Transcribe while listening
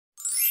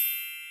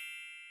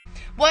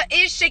What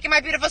is shaking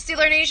my beautiful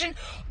Steeler Nation?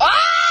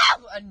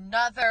 Oh!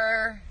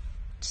 Another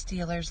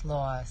Steelers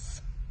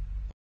loss.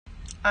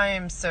 I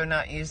am so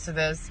not used to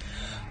this.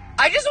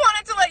 I just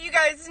wanted to let you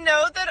guys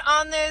know that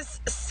on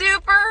this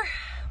super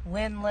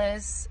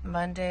winless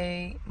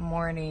Monday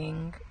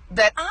morning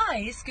that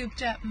I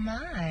scooped up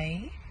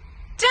my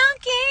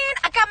Dunkin'.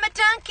 I got my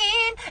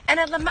Dunkin', and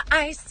I love my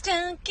iced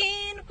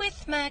Dunkin'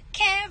 with my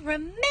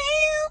caramel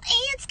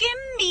and skim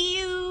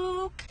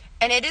milk.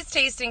 And it is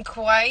tasting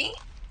quite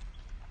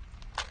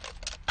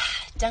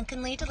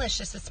Dunkin'ly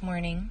delicious this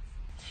morning.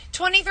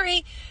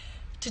 23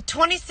 to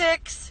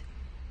 26,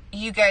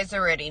 you guys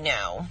already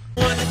know.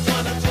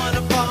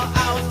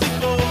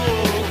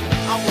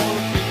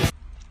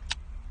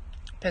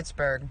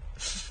 Pittsburgh.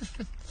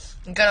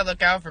 You gotta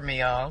look out for me,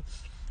 y'all.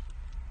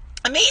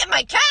 I'm eating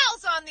my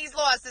cows on these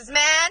losses,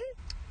 man.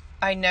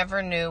 I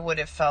never knew what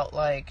it felt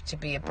like to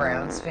be a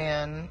Browns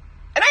fan,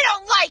 and I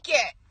don't like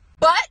it.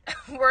 But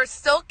we're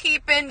still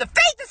keeping the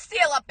faith of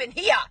steel up in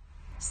here.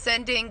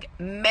 Sending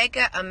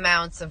mega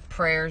amounts of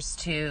prayers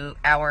to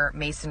our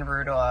Mason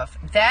Rudolph.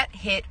 That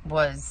hit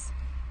was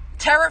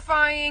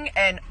terrifying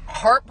and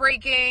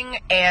heartbreaking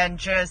and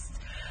just,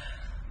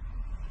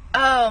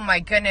 oh my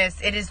goodness.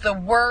 It is the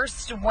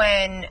worst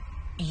when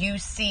you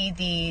see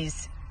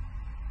these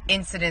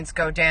incidents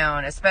go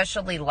down,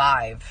 especially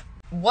live.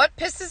 What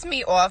pisses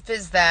me off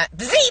is that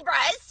the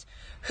Zebras,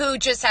 who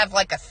just have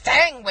like a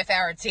thing with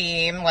our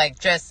team, like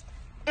just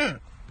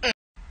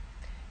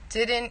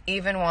didn't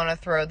even want to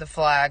throw the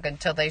flag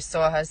until they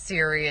saw how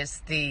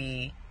serious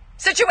the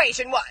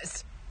situation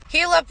was.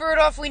 Heal up,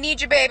 Rudolph, we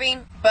need you, baby.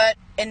 But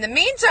in the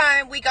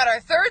meantime, we got our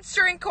third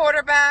string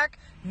quarterback,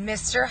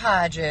 Mr.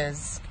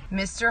 Hodges.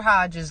 Mr.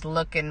 Hodges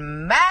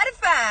looking mighty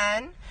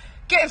fine,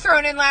 getting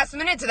thrown in last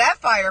minute to that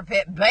fire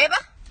pit, baby.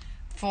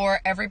 For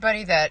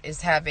everybody that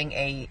is having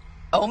a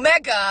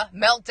omega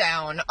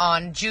meltdown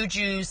on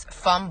Juju's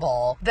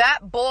fumble, that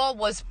ball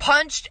was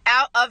punched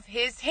out of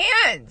his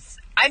hands.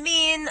 I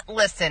mean,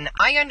 listen,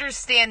 I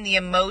understand the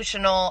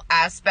emotional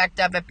aspect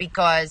of it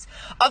because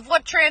of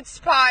what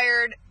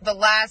transpired the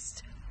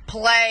last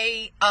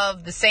play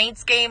of the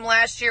Saints game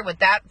last year with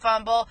that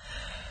fumble,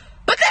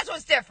 but this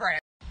was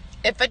different.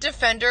 If a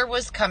defender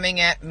was coming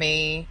at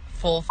me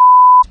full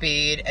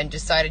speed and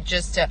decided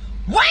just to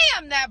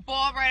wham that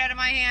ball right out of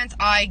my hands,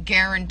 I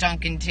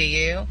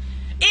guarantee you,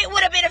 it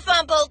would have been a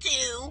fumble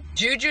too.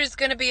 Juju's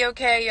gonna be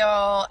okay,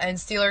 y'all, and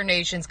Steeler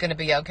Nation's gonna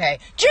be okay.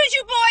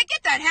 Juju boy,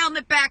 get that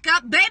helmet back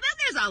up, baby.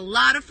 There's a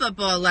lot of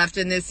football left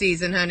in this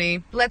season,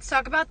 honey. Let's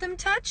talk about them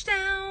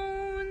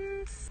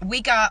touchdowns. We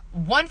got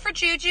one for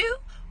Juju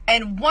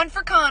and one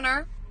for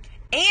Connor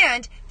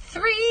and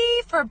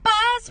 3 for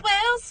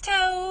Boswell's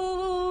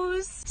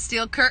toes.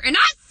 Steel curtain,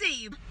 I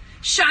see you,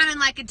 shining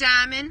like a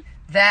diamond.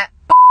 That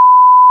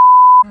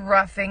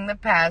roughing the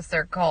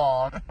passer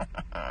call.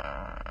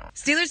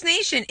 Steelers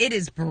Nation, it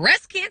is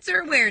Breast Cancer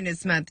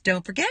Awareness Month.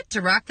 Don't forget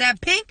to rock that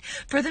pink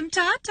for them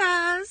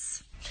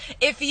tatas.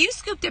 If you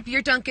scooped up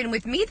your Dunkin'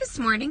 with me this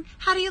morning,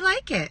 how do you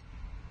like it?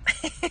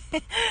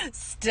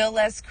 Still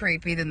less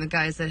creepy than the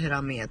guys that hit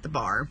on me at the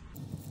bar.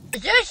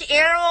 Is this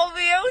animal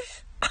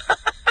abuse?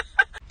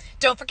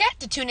 Don't forget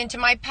to tune into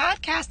my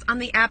podcast on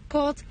the app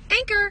called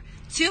Anchor.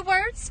 2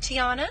 words,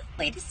 Tiana,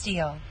 Lady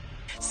Steel.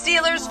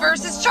 Steelers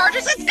versus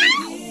Chargers. Let's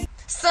go!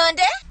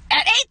 Sunday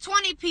at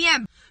 8:20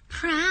 p.m.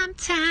 Prime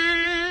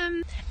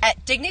time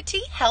at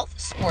Dignity Health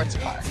Sports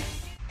Park.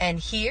 And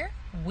here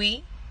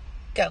we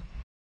go.